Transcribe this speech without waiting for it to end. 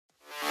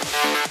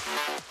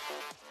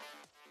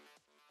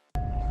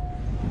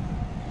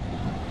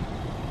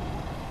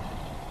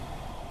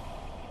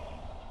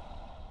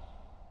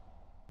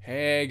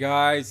Hey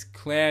guys,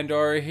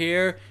 Clandor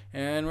here,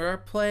 and we're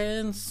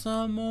playing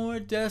some more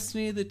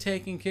Destiny the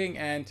Taken King,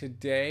 and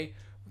today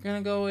we're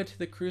gonna go into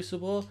the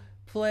Crucible,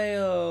 play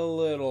a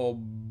little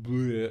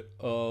bit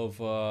of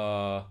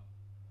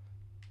whatever,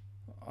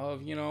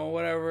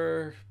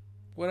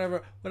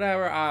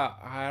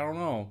 I don't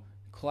know,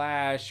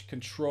 Clash,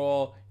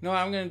 Control. No,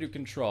 I'm gonna do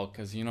Control,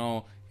 because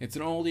it's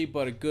an oldie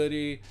but a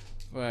goodie,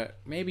 but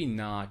maybe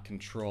not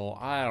Control.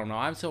 I don't know,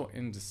 I'm so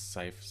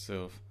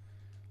indecisive.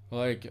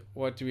 Like,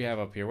 what do we have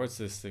up here? What's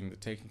this thing? The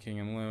Taken King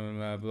and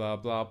blah blah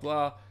blah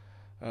blah.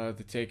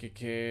 The Taken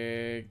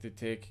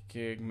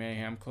King,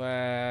 Mayhem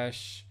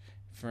Clash,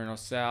 Inferno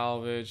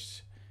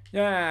Salvaged.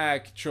 Yeah,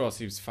 Control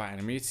seems fine.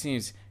 I mean, it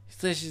seems.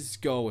 Let's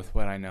just go with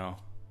what I know.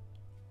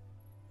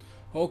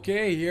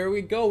 Okay, here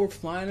we go. We're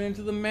flying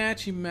into the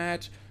matchy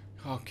match.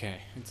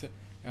 Okay, it's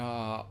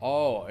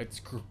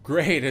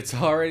great. It's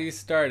already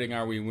starting.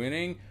 Are we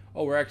winning?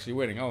 Oh, we're actually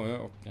winning.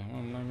 Oh,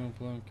 I'm not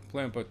gonna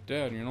complain about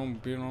that.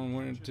 Being on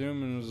winning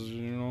team is,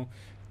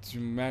 it's a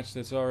match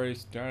that's already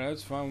started.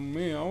 That's fine with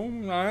me.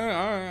 I'm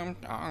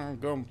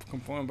gonna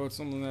complain about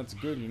something that's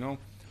good.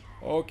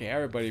 Okay,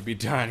 everybody be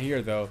done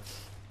here though.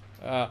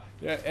 Yeah,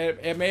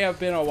 it may have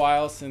been a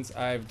while since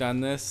I've done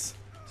this,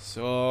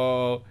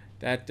 so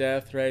that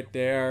death right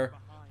there.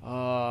 Can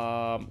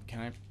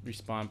I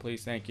respawn,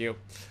 please? Thank you.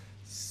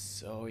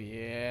 So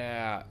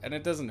yeah, and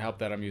it doesn't help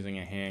that I'm using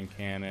a hand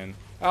cannon.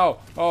 Oh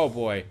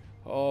boy,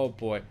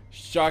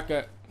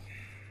 shotgun.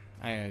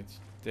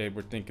 They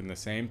were thinking the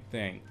same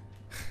thing.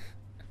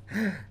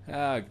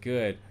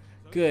 Good,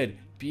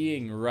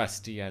 being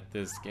rusty at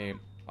this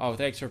game. Oh,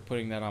 thanks for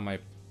putting that on my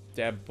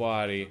dead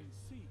body.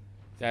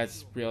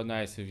 That's real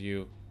nice of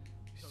you.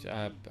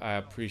 I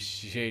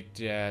appreciate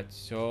that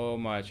so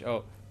much.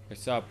 Oh, I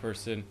saw a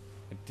person.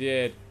 I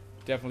did,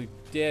 definitely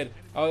did.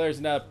 Oh, there's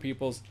another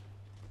people's.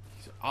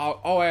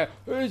 Oh,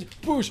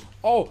 push.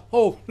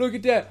 Oh, look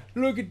at that.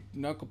 Look at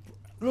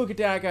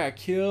that. I got a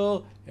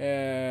kill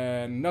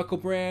and knuckle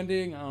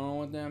branding. I don't know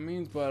what that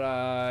means, but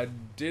I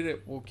did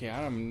it. Okay,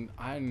 I do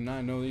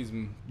not know these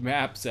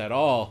maps at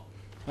all.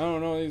 I don't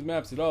know these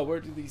maps at all.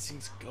 Where do these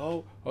things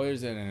go? Oh,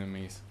 there's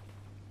enemies.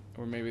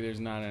 Or maybe there's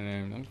not an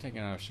enemy. I'm taking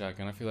out a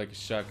shotgun. I feel like a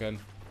shotgun.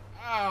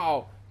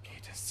 Ow! He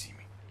doesn't see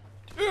me.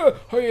 Oh,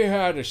 he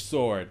had a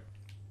sword.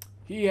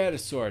 He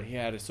definitely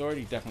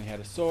had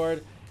a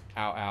sword.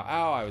 Ow,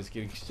 I was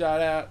getting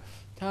shot at.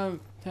 Time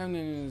to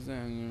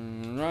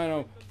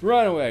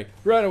run away.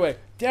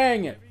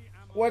 Dang it.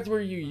 What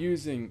were you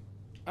using?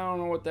 I don't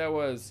know what that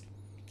was.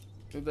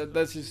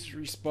 Let's just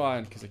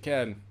respawn, because I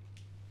can.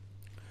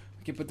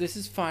 Okay, but this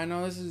is fine.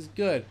 No, this is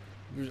good.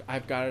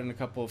 I've gotten a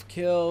couple of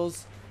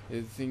kills.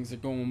 Things are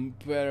going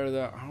better.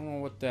 I don't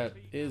know what that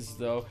is,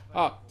 though.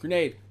 Ah,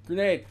 grenade.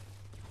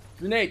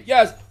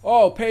 Yes.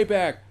 Oh,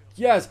 payback.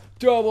 Yes.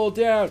 Double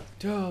down.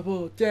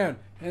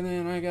 And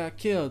then I got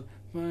killed,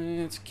 but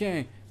it's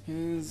okay,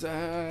 because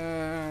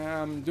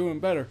I'm doing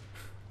better.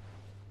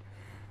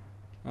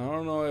 I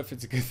don't know if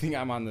it's a good thing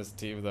I'm on this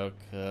team, though,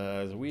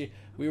 because we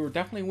were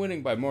definitely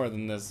winning by more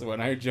than this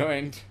when I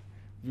joined.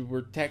 We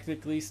were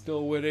technically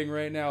still winning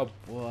right now,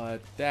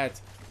 but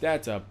that's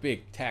a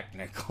big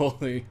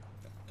technically.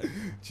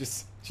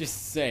 just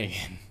saying.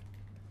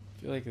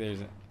 I feel like there's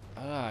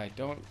I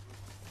don't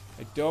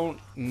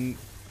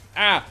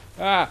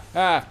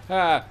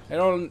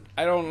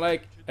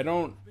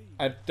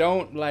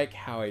like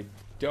how I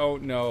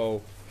don't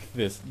know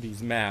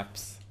these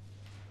maps.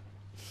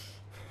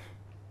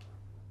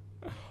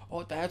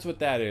 Oh, that's what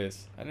that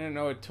is. I didn't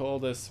know it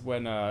told us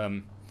when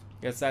I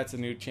guess that's a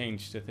new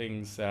change to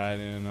things that I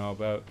didn't know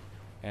about.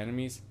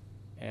 Enemies.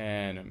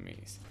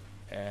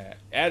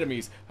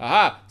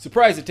 Aha!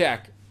 Surprise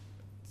attack.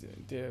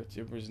 There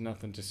was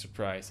nothing to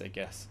surprise, I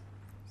guess.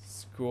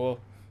 It's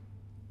cool.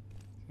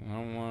 I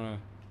don't wanna.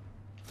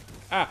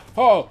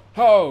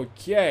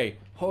 Okay.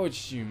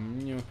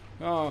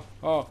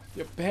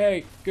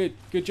 Hey, good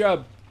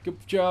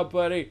job,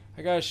 buddy.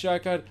 I got a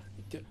shotgun.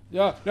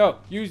 No,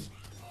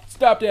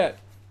 stop that.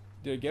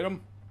 Did I get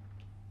him?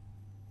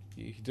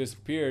 He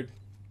disappeared.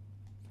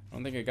 I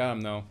don't think I got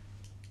him though.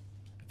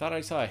 I thought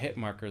I saw a hit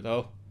marker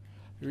though.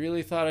 I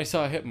really thought I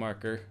saw a hit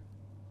marker.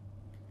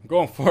 I'm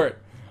going for it.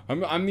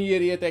 I'm the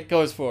idiot that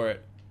goes for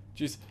it.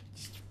 Just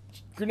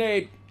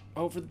grenade.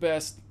 Hope for the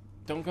best.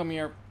 Don't come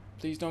here.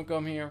 Please don't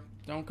come here.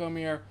 Don't come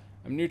here.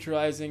 I'm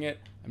neutralizing it.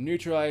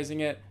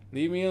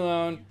 Leave me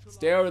alone.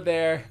 Stay over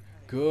there.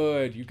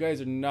 Good. You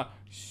guys are not.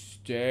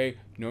 Stay.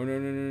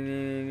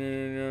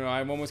 No.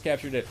 I've almost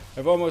captured it.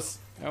 I almost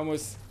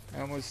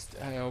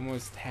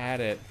had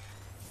it.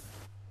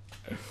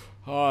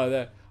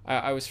 Oh,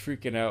 I was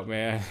freaking out,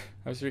 man.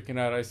 I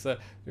saw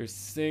there's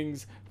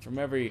things from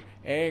every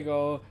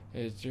angle,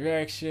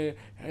 direction.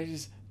 I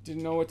just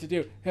didn't know what to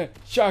do.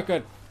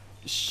 Shotgun.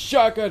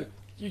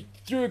 You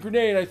threw a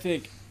grenade, I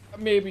think.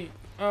 Maybe.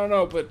 I don't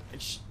know, but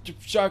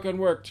shotgun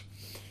worked.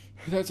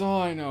 That's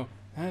all I know.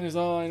 That is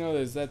all I know,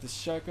 is that the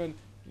shotgun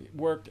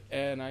worked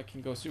and I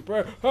can go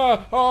super.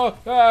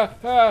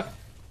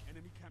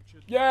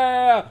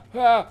 Yeah!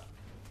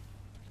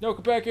 No,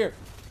 come back here.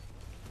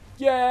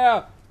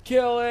 Yeah,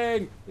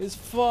 killing is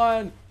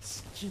fun.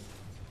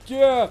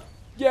 Yeah,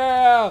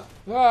 yeah.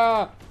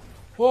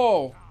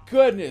 Oh,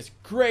 goodness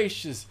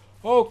gracious.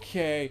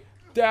 Okay,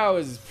 that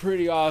was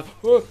pretty awesome.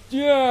 Oh,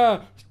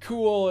 yeah,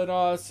 cool and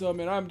awesome,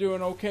 and I'm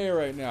doing okay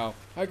right now.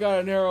 I got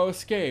a narrow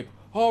escape.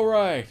 All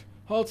right,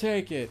 I'll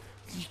take it.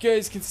 You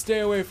guys can stay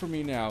away from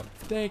me now.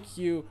 Thank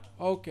you.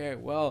 Okay,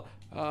 well,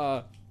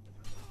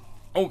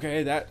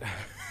 okay, that...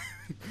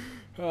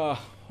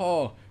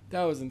 oh,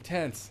 that was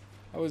intense.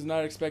 I was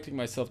not expecting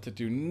myself to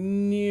do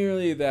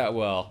nearly that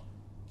well.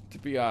 To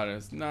be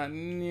honest, not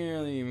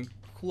nearly even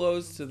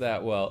close to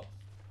that well.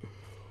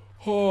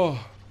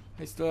 Oh,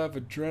 I still have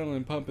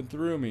adrenaline pumping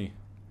through me.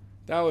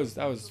 That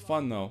was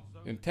fun though.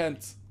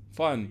 Intense,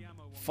 fun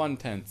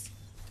tense.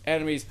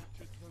 Enemies.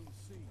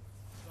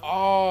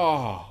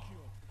 Oh.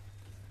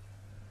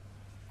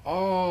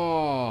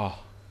 Oh.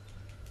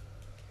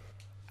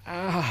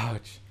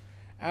 Ouch.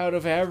 Out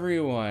of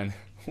everyone.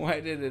 Why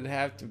did it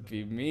have to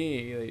be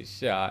me they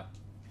shot?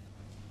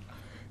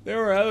 There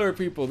were other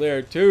people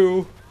there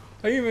too.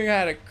 I even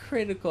had a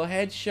critical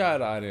headshot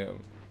on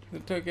him.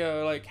 It took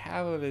out like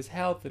half of his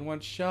health in one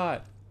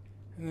shot.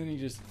 And then he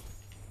just...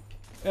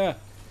 Yeah,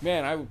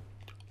 man,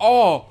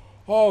 oh,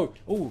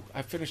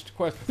 I finished the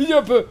quest.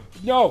 Yeah, but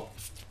no,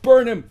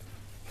 burn him.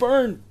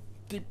 Burn,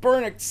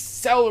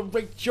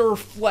 accelerate your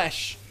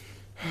flesh.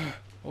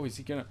 Oh, is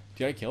he gonna...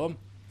 Did I kill him?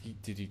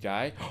 Did he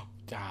die?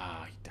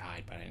 Ah, he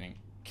died, but I didn't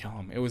kill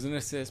him. It was an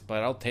assist,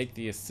 but I'll take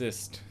the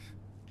assist.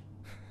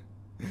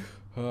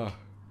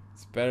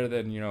 It's better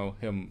than, you know,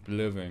 him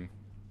living.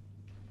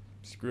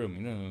 Screw him,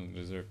 he doesn't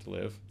deserve to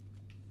live.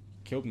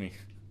 Killed me.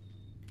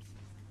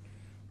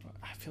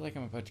 I feel like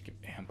I'm about to get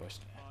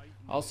ambushed.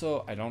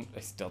 Also, I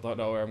still don't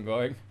know where I'm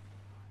going.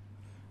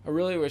 I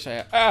really wish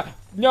I had...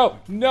 No!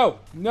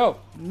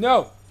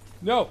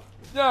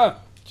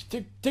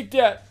 Take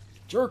that!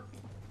 Jerk!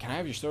 Can I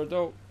have your sword,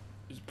 though?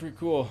 It's pretty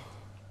cool.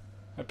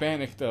 I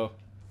panicked, though.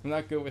 I'm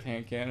not good with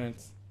hand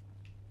cannons.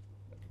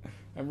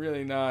 I'm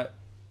really not.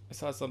 I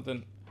saw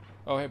something.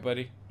 Oh, hey,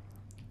 buddy.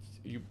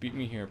 You beat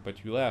me here,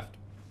 but you left.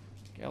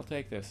 Okay, I'll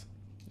take this.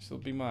 This will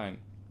be mine.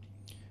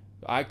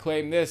 I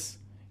claim this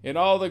in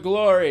all the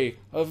glory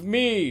of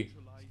me.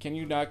 Can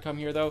you not come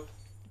here, though?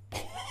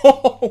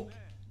 Oh,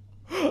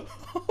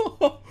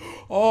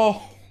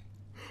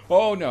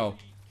 no.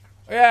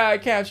 Yeah, I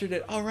captured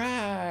it. All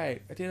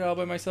right. I did it all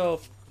by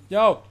myself.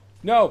 No.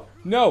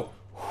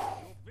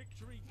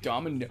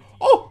 Domino.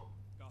 Oh!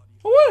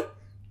 What?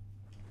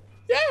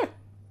 Yeah!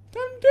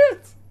 Time to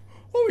dance.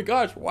 Oh my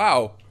gosh,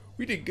 wow.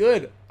 We did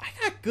good. I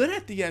got good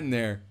at the end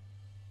there.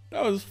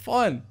 That was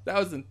fun. That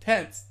was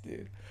intense,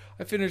 dude.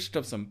 I finished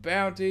up some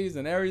bounties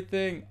and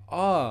everything.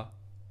 I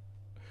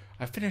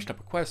finished up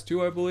a quest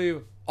too, I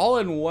believe. All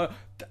in one.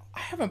 I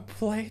haven't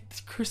played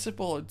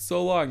Crucible in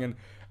so long, and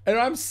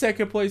I'm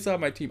second place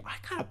on my team. I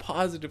got a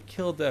positive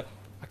kill I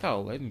got a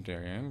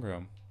legendary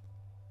engram.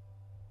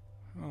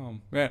 Oh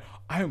man,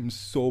 I am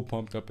so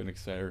pumped up and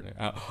excited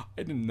now.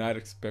 I did not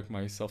expect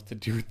myself to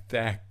do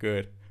that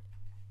good.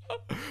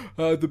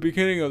 The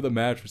beginning of the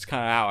match was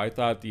kind of out. I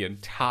thought the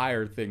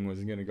entire thing was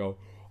gonna go,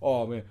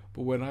 oh man.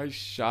 But when I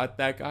shot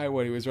that guy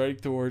when he was running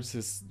towards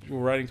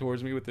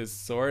me with his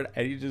sword,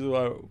 and he just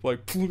like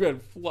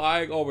went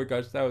flying. Oh my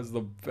gosh, that was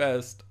the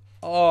best.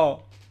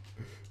 Oh,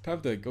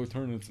 time to go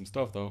turn in some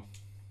stuff though.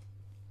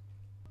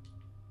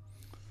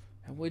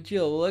 And would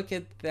you look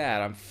at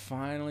that? I'm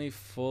finally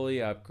fully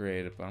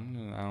upgraded, but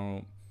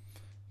I'm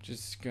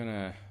just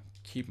gonna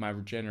keep my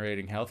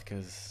regenerating health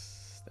because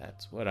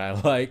that's what I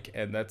like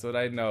and that's what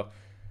I know.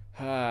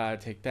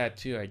 Take that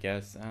too, I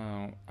guess.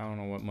 I don't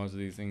know what most of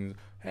these things.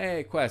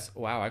 Hey, quests.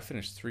 Wow, I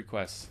finished 3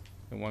 quests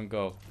in one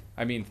go.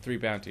 I mean, 3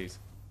 bounties.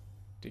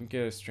 Didn't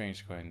get a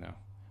strange coin though.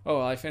 Oh,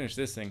 well, I finished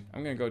this thing.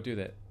 I'm gonna go do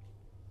that.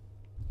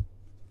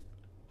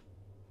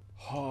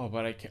 Oh,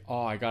 but I can't.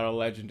 Oh, I got a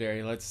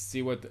legendary. Let's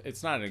see what.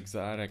 It's not an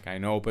exotic, I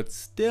know, but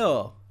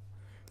still,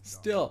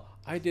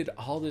 I did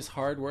all this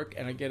hard work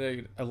and I get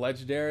a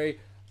legendary.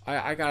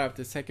 I got up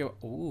to second.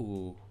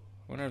 Ooh,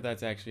 I wonder if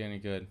that's actually any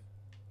good.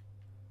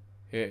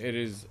 It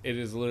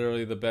is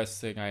literally the best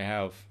thing I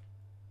have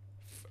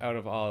out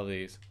of all of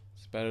these.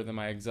 It's better than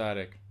my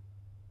exotic.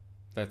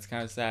 That's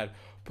kind of sad.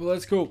 But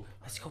let's go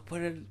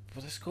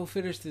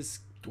finish this.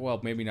 Well,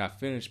 maybe not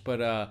finish,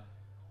 but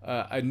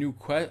a new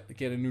quest,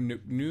 get a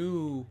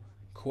new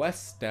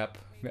quest step.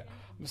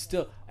 I'm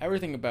still,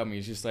 everything about me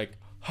is just like,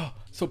 oh,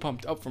 so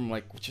pumped up from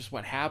like just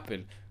what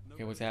happened.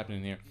 Okay, what's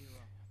happening here?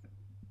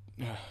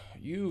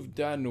 You've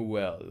done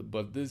well,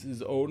 but this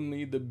is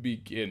only the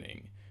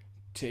beginning.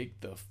 Take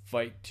the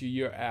fight to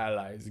your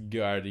allies,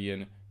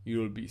 Guardian.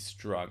 You'll be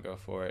stronger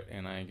for it.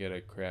 And I get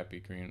a crappy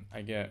green.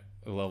 I get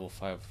a level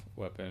 5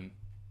 weapon.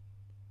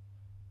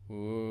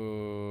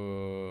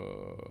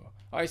 Ooh.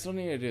 Oh, I still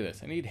need to do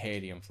this. I need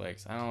Hadium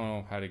Flakes. I don't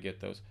know how to get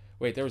those.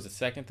 Wait, there was a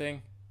second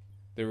thing?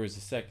 There was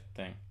a second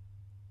thing.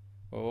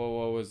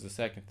 What was the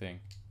second thing?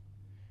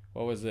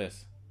 What was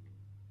this?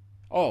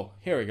 Oh,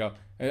 here we go.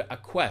 A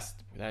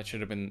quest. That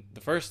should have been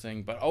the first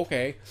thing, but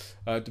okay.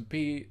 To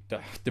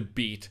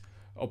beat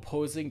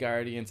Opposing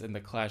Guardians in the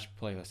Clash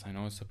playlist. I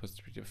know it's supposed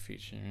to be a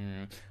feature.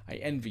 I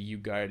envy you,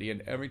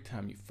 Guardian. Every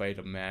time you fight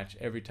a match,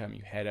 every time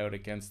you head out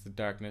against the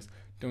darkness,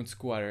 don't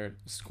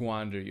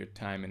squander your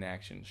time in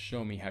action.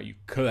 Show me how you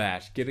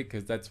clash. Get it?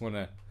 Because that's one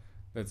of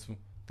the things.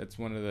 That's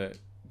one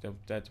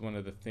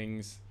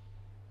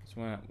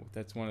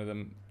of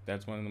the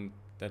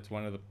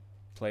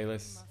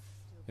playlists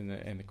in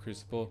the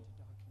Crucible.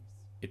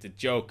 It's a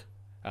joke.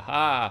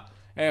 Aha!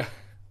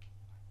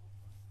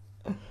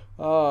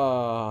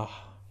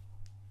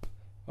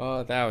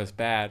 Oh, that was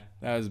bad.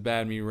 That was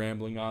bad, me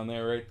rambling on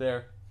there right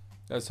there.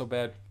 That was so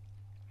bad.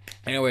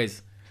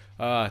 Anyways,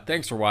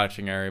 thanks for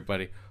watching,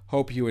 everybody.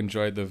 Hope you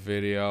enjoyed the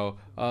video.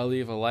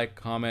 Leave a like,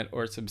 comment,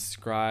 or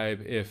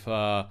subscribe if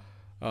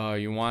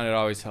you want. It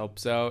always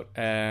helps out.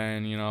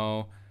 And,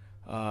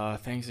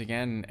 thanks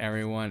again,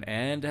 everyone.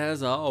 And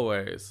as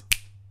always,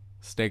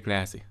 stay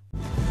classy.